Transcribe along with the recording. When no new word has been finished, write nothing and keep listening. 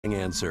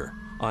Answer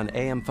on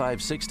AM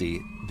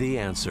 560, The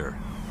Answer.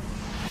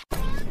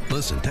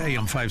 Listen to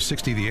AM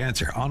 560 The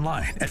Answer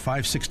online at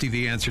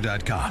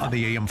 560theanswer.com, on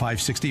the AM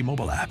 560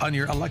 mobile app, on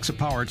your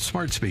Alexa-powered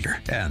smart speaker,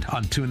 and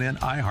on TuneIn,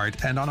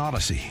 iHeart, and on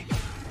Odyssey.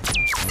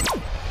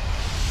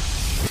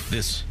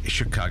 This is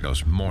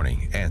Chicago's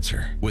Morning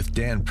Answer with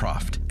Dan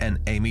Proft and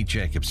Amy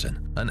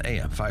Jacobson on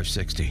AM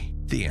 560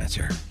 The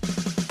Answer.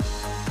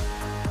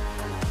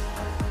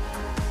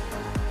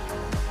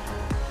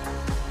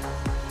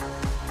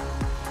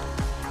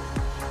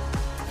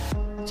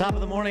 Top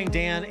of the morning,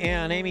 Dan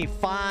and Amy.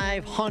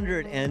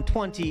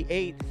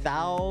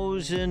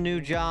 528,000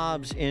 new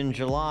jobs in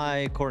July,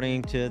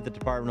 according to the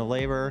Department of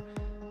Labor.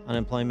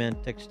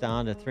 Unemployment ticks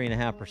down to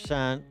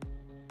 3.5%.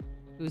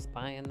 Who's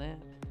buying that?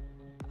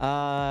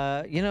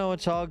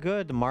 It's all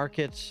good. The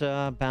market's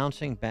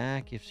bouncing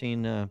back. You've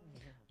seen a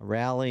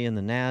rally in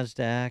the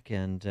NASDAQ,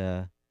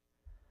 and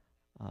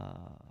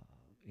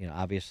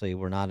obviously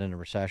we're not in a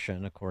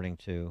recession, according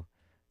to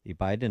the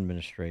Biden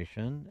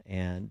administration,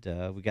 and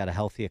we got a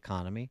healthy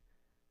economy,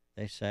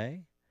 they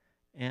say,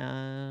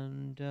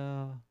 and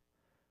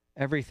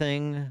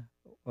everything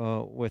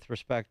with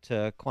respect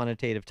to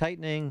quantitative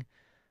tightening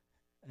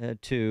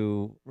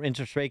to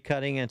interest rate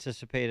cutting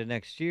anticipated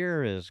next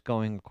year is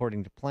going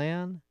according to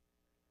plan.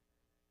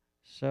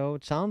 So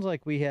it sounds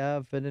like we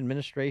have an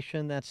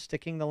administration that's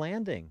sticking the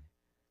landing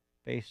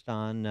based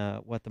on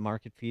what the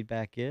market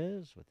feedback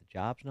is, what the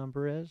jobs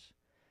number is.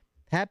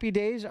 Happy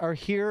days are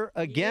here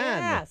again.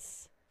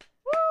 Yes.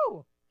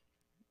 Woo!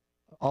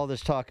 All this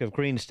talk of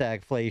green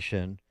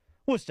stagflation.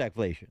 What's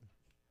stagflation?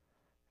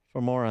 For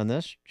more on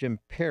this, Jim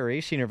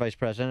Perry, Senior Vice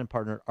President and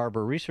Partner at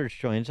Arbor Research,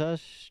 joins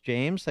us.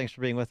 James, thanks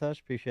for being with us.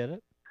 Appreciate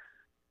it.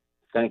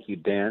 Thank you,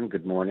 Dan.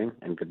 Good morning,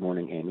 and good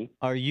morning, Amy.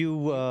 Are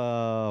you,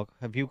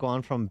 have you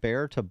gone from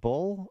bear to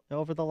bull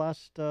over the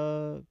last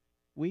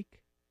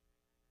week?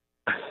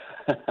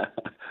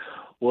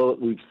 Well,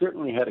 we've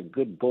certainly had a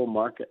good bull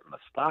market in the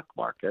stock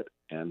market,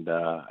 and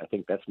I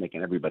think that's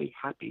making everybody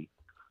happy.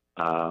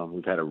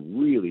 We've had a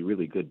really,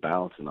 really good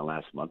bounce in the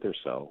last month or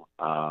so,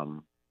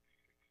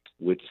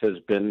 which has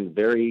been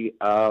very,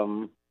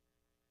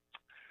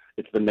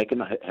 it's been making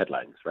the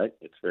headlines, right?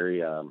 It's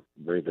very,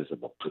 very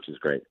visible, which is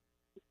great.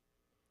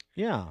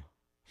 Yeah.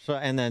 So,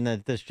 and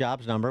then this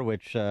jobs number,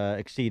 which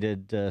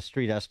exceeded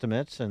street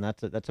estimates, and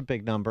that's a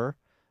big number.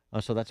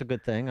 So that's a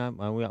good thing.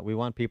 We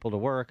want people to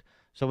work.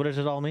 So what does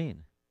it all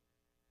mean?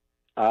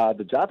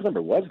 The jobs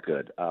number was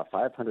good.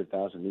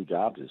 500,000 new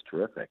jobs is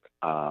terrific.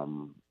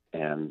 And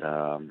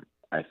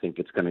I think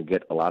it's going to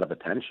get a lot of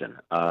attention.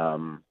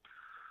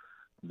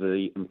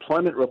 The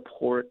employment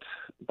report,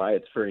 by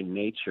its very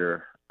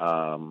nature,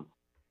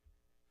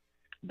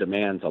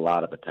 demands a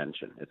lot of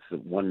attention. It's the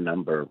one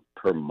number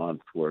per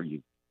month where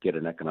you get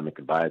an economic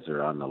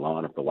advisor on the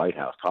lawn of the White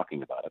House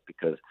talking about it,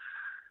 because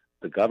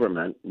the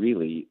government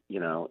really,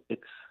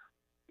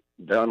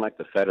 they're unlike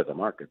the Fed or the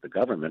market. The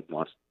government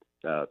wants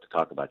to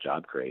talk about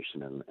job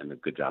creation and the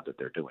good job that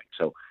they're doing.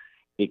 So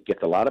it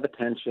gets a lot of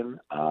attention.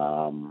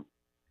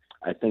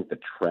 I think the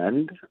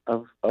trend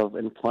of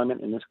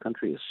employment in this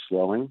country is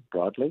slowing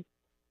broadly,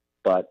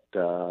 but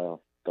the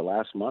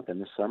last month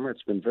and this summer,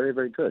 it's been very,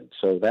 very good.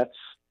 So that's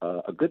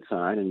a good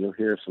sign, and you'll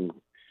hear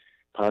some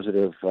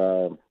positive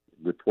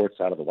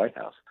reports out of the White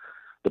House.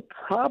 The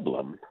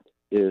problem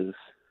is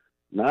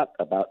not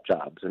about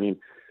jobs. I mean,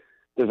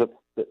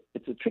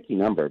 it's a tricky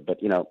number,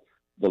 but,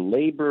 the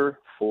labor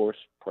force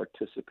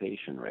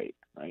participation rate,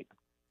 right,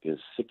 is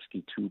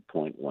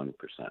 62.1%,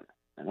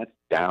 and that's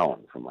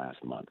down from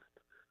last month.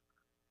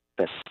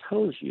 That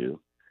tells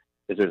you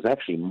that there's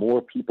actually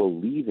more people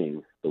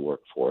leaving the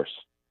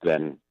workforce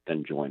than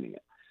joining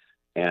it,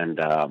 and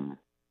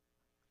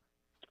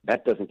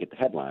that doesn't get the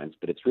headlines,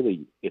 but it's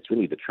really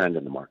the trend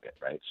in the market,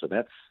 right? So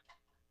that's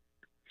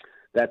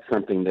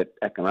something that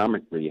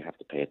economically you have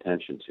to pay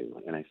attention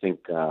to, and I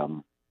think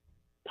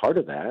part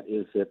of that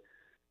is that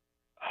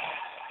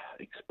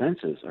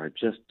expenses are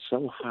just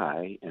so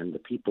high, and the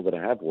people that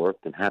have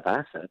worked and have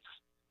assets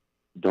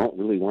don't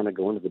really want to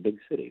go into the big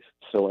cities.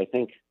 So I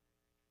think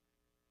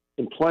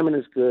employment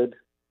is good,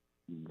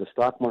 the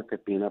stock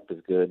market being up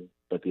is good,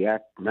 but the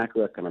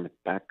macroeconomic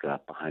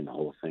backdrop behind the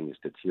whole thing is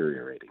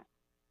deteriorating.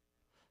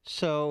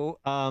 So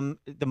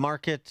the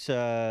market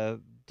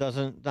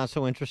not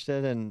so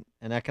interested in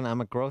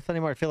economic growth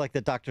anymore. I feel like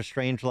the Dr.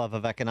 Strangelove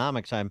of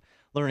economics. I'm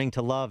learning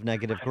to love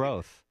negative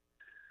growth.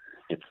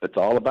 It's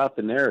all about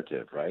the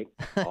narrative, right?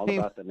 All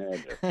about the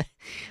narrative.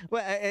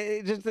 Well,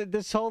 just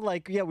this whole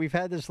we've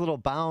had this little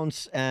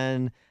bounce,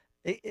 and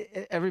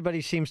everybody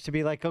seems to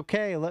be like,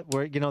 okay,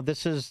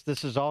 this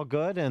is all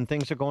good, and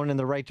things are going in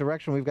the right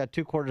direction. We've got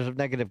 2 quarters of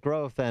negative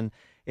growth, and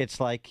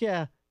it's like,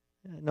 yeah,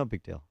 no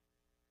big deal.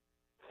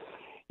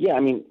 Yeah, I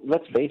mean,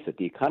 let's face it,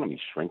 the economy's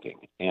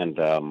shrinking, and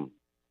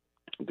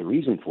the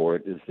reason for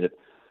it is that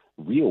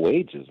real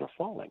wages are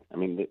falling. I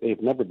mean,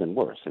 they've never been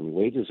worse. I mean,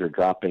 wages are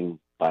dropping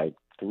by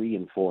 3%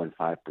 and 4% and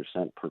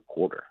 5% per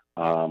quarter.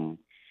 And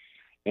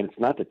it's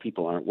not that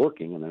people aren't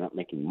working and they're not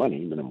making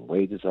money, minimum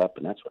wages up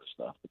and that sort of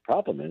stuff. The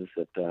problem is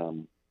that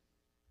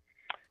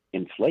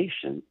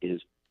inflation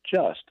is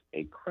just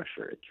a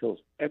crusher. It kills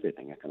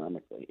everything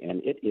economically,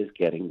 and it is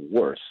getting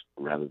worse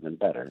rather than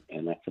better,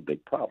 and that's a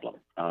big problem.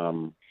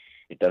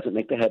 It doesn't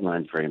make the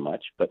headlines very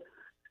much, but,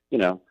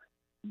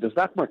 the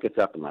stock market's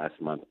up in last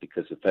month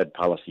because the Fed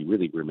policy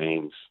really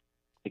remains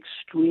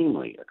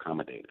extremely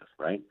accommodative,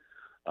 right?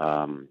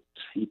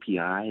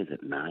 CPI is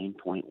at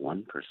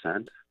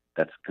 9.1%.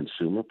 That's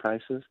consumer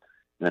prices.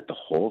 And at the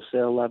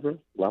wholesale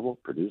level,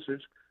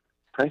 producers,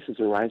 prices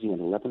are rising at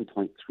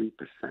 11.3%,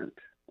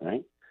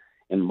 right?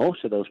 And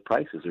most of those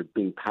prices are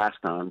being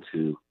passed on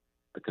to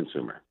the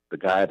consumer, the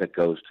guy that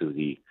goes to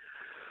the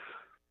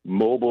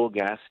mobile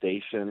gas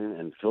station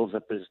and fills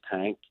up his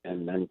tank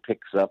and then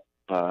picks up,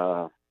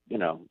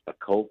 a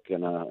Coke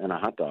and a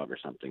hot dog or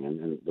something.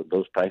 And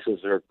those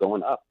prices are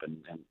going up,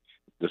 and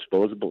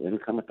disposable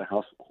income at the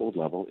household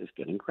level is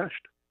getting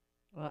crushed.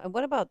 And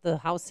what about the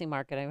housing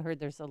market? I heard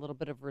there's a little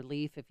bit of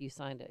relief if you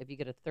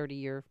get a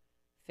 30-year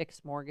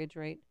fixed mortgage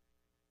rate.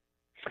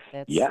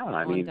 That's down.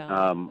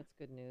 That's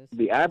good news.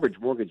 The average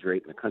mortgage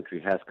rate in the country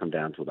has come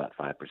down to about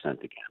 5% again.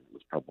 It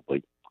was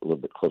probably a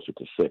little bit closer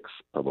to 6%,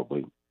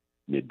 probably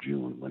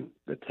mid-June, when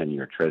the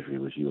 10-year Treasury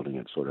was yielding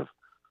at sort of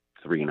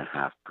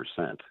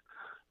 3.5%.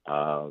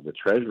 The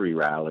Treasury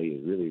rally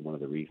is really one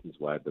of the reasons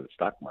why the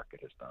stock market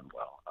has done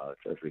well.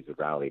 Treasuries have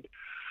rallied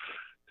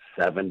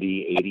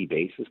 70, 80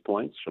 basis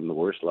points from the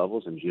worst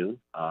levels in June,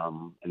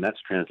 and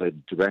that's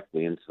translated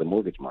directly into the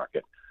mortgage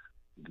market.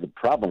 The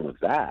problem with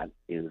that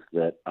is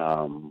that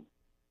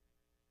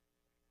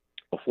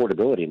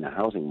affordability in the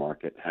housing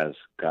market has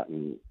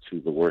gotten to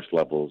the worst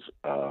levels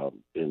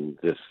in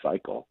this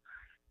cycle.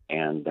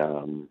 And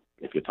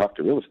if you talk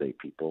to real estate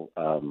people,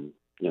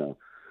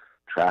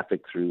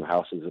 traffic through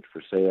houses that are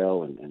for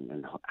sale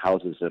and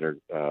houses that are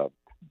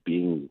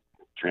being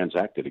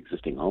transacted,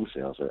 existing home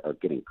sales, are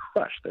getting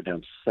crushed. They're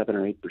down 7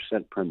 or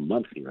 8% per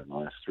month here in the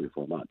last 3 or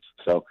 4 months.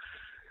 So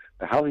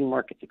the housing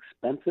market's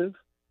expensive,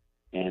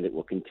 and it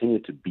will continue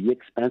to be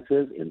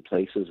expensive in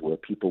places where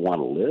people want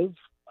to live.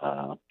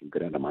 You go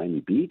down to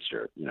Miami Beach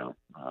or,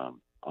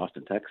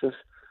 Austin, Texas,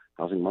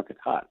 housing market's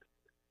hot.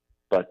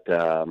 But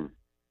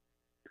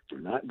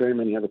not very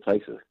many other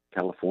places.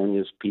 California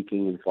is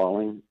peaking and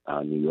falling.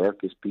 New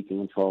York is peaking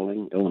and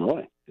falling.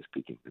 Illinois is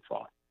peaking and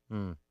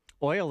falling.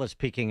 Oil is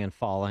peaking and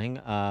falling.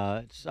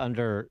 It's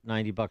under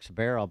 $90 a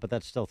barrel, but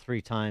that's still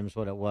 3 times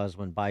what it was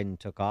when Biden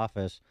took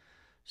office.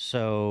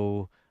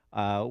 So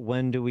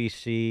when do we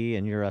see,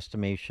 in your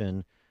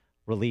estimation,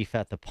 relief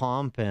at the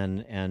pump?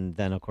 And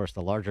then, of course,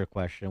 the larger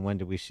question, when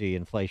do we see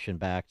inflation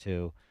back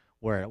to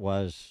where it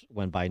was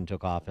when Biden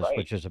took office, right,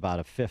 which is about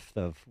a fifth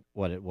of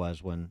what it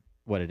was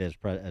what it is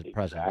at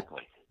present?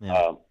 Exactly.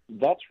 Yeah.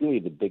 That's really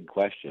the big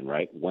question,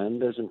 right? When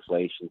does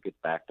inflation get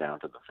back down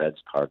to the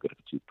Fed's target of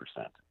 2%,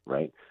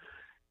 right?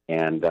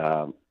 And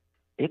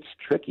it's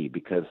tricky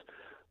because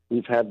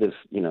we've had this,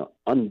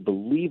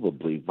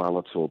 unbelievably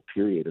volatile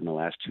period in the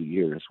last 2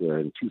 years where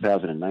in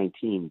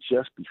 2019,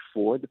 just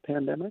before the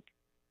pandemic,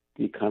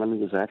 the economy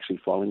was actually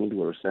falling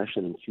into a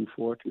recession in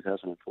Q4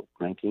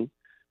 2019.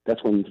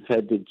 That's when the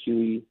Fed did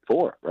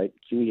QE4, right?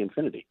 QE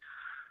infinity.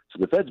 So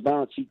the Fed's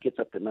balance sheet gets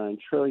up to $9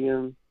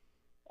 trillion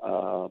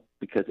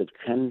because of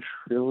 $10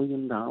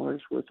 trillion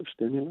worth of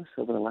stimulus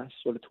over the last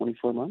sort of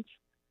 24 months.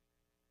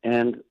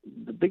 And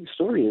the big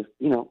story is,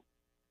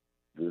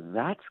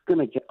 that's going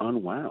to get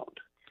unwound.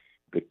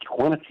 The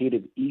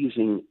quantitative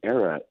easing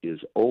era is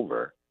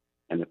over,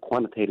 and the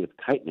quantitative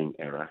tightening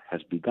era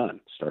has begun,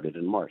 started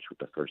in March with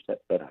the first Fed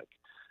hike.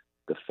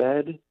 The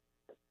Fed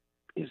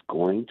is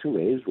going to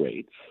raise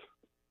rates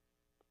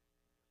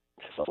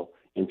so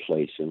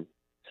inflation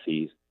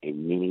sees a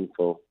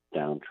meaningful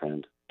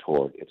downtrend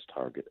toward its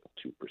target of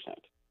 2%.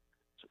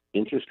 So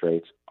interest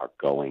rates are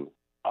going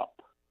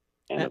up,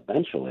 and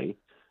eventually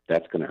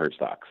that's going to hurt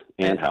stocks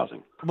and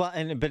housing. Well,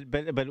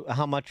 but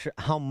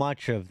how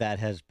much of that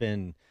has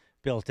been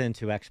built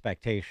into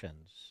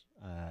expectations?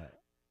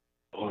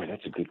 Boy,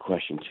 that's a good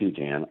question too,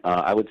 Dan.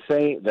 I would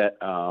say that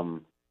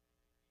the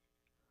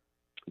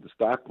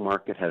stock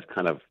market has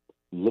kind of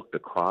looked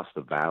across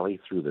the valley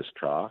through this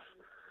trough.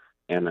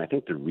 And I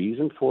think the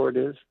reason for it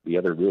is, the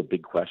other real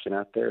big question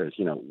out there is,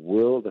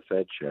 will the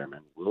Fed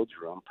chairman, will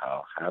Jerome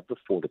Powell have the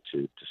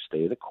fortitude to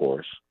stay the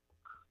course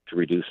to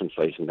reduce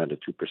inflation down to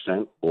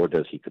 2%, or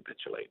does he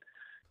capitulate?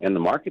 And the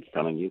market's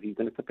telling you he's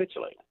going to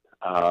capitulate,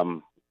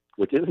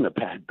 which isn't a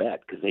bad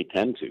bet because they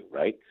tend to,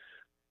 right?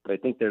 But I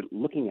think they're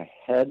looking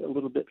ahead a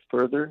little bit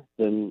further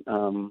than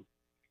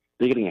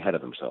they're getting ahead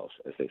of themselves,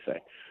 as they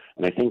say.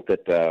 And I think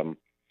that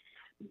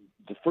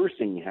the first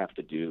thing you have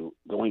to do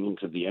going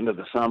into the end of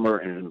the summer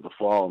and into the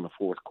fall and the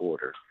fourth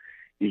quarter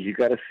is you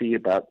got to see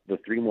about the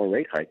 3 more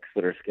rate hikes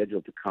that are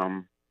scheduled to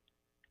come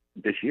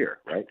this year,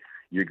 right?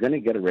 You're going to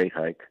get a rate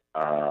hike,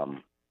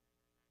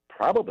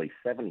 probably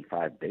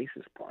 75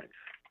 basis points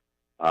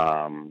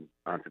on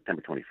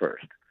September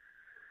 21st.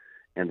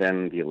 And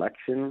then the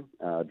election,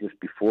 just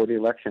before the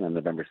election on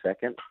November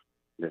 2nd,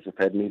 there's a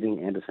Fed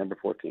meeting, and December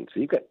 14th. So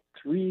you've got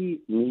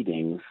 3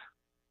 meetings,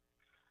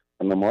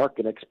 and the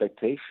market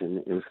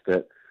expectation is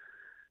that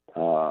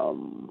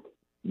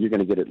you're going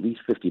to get at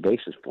least 50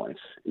 basis points,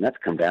 and that's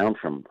come down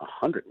from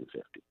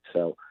 150.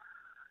 So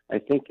I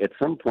think at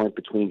some point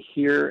between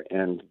here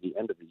and the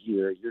end of the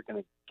year, you're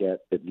going to get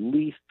at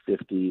least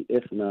 50,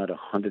 if not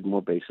 100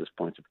 more basis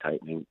points of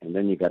tightening. And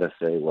then you got to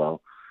say,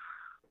 well,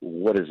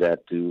 what does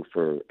that do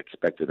for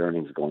expected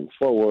earnings going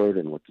forward?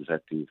 And what does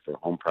that do for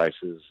home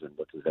prices? And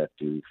what does that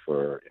do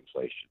for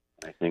inflation?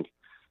 I think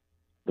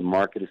the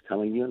market is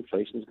telling you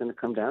inflation is going to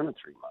come down in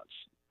 3 months,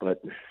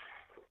 but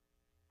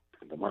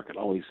the market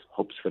always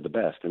hopes for the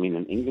best. I mean,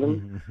 in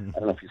England, I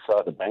don't know if you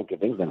saw the Bank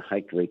of England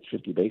hiked rates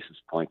 50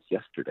 basis points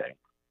yesterday.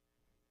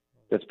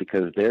 That's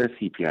because their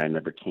CPI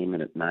number came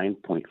in at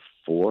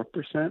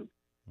 9.4%.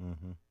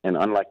 And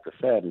unlike the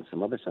Fed and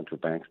some other central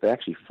banks, they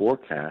actually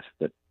forecast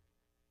that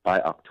by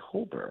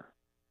October,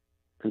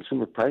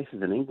 consumer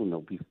prices in England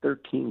will be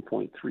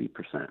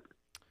 13.3%.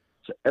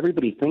 So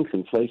everybody thinks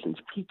inflation's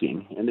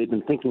peaking, and they've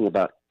been thinking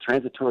about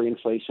transitory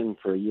inflation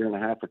for a year and a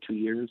half or 2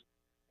 years,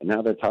 and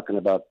now they're talking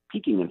about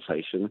peaking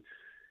inflation.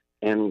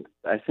 And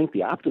I think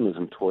the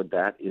optimism toward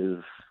that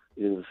is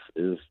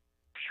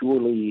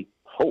purely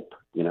hope,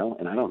 you know,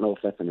 and I don't know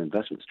if that's an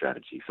investment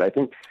strategy. So I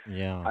think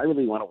I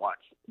really want to watch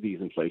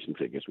these inflation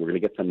figures. We're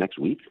going to get some next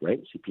week,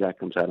 right? CPI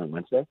comes out on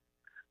Wednesday.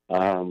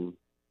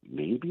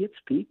 Maybe it's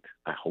peaked.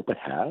 I hope it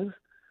has.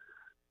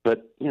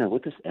 But, you know,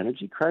 with this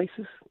energy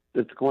crisis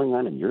that's going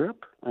on in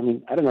Europe, I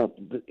mean, I don't know.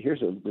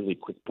 Here's a really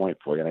quick point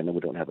for you. I know we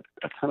don't have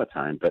a ton of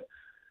time, but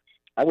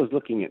I was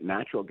looking at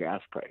natural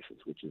gas prices,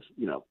 which is,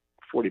 you know,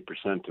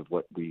 40% of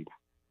what we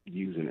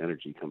use in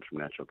energy comes from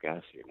natural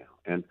gas here now.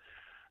 And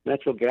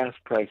natural gas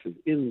prices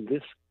in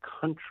this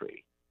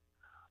country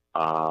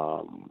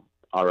are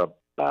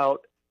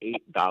about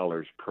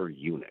 $8 per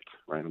unit,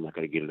 right? I'm not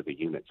going to get into the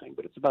unit thing,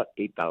 but it's about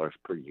 $8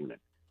 per unit.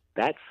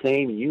 That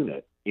same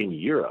unit in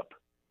Europe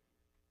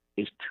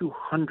is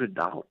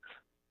 $200,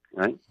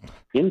 right?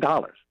 In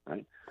dollars,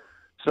 right?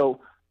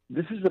 So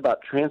this is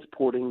about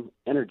transporting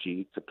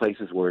energy to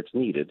places where it's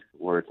needed,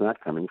 where it's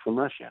not coming from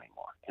Russia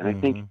anymore. And I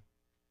think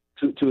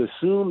to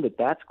assume that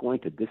that's going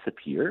to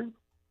disappear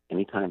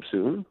anytime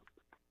soon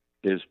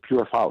is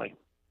pure folly.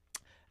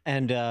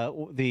 And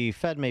the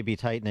Fed may be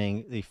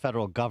tightening. The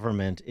federal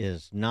government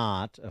is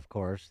not, of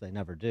course. They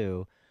never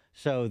do.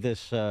 So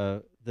this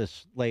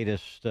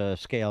latest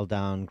scaled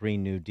down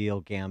Green New Deal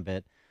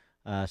gambit,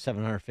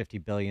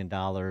 $750 billion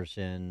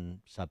in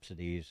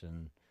subsidies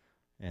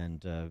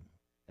and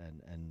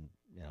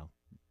you know,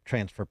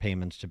 transfer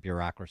payments to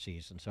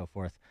bureaucracies and so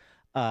forth.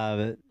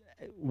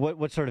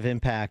 What sort of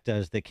impact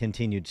does the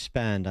continued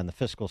spend on the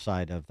fiscal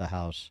side of the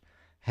house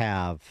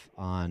have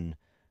on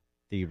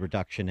the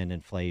reduction in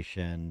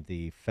inflation,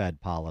 the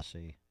Fed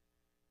policy?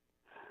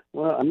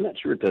 Well, I'm not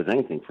sure it does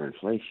anything for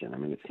inflation. I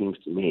mean, it seems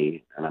to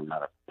me, and I'm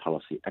not a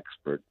policy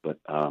expert, but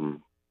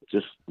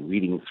just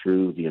reading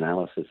through the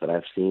analysis that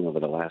I've seen over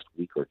the last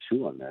week or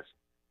two on this,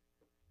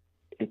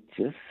 it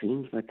just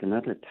seems like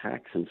another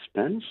tax and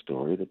spend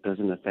story that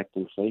doesn't affect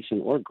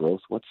inflation or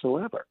growth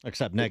whatsoever.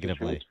 Except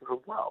negatively. Transfer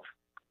of wealth.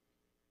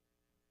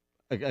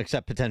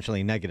 Except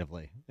potentially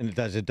negatively. And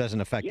it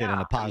doesn't affect it in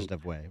a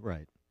positive way,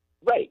 right?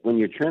 Right. When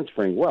you're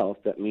transferring wealth,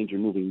 that means you're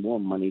moving more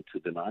money to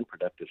the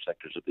non-productive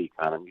sectors of the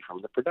economy from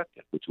the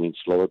productive, which means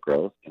slower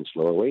growth and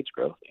slower wage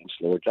growth and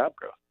slower job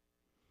growth.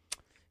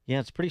 Yeah,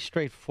 it's pretty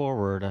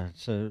straightforward.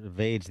 It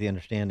evades the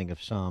understanding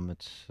of some.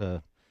 It's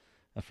a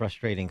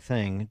frustrating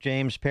thing.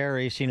 James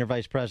Perry, Senior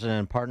Vice President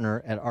and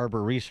Partner at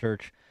Arbor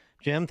Research.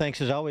 Jim,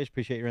 thanks as always.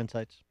 Appreciate your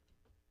insights.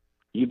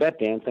 You bet,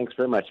 Dan. Thanks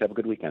very much. Have a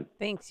good weekend.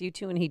 Thanks. You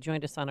too. And he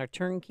joined us on our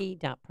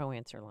turnkey.pro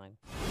answer line.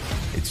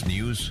 It's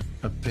news,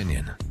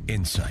 opinion,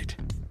 insight.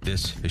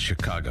 This is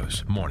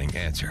Chicago's Morning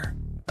Answer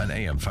on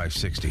AM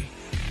 560.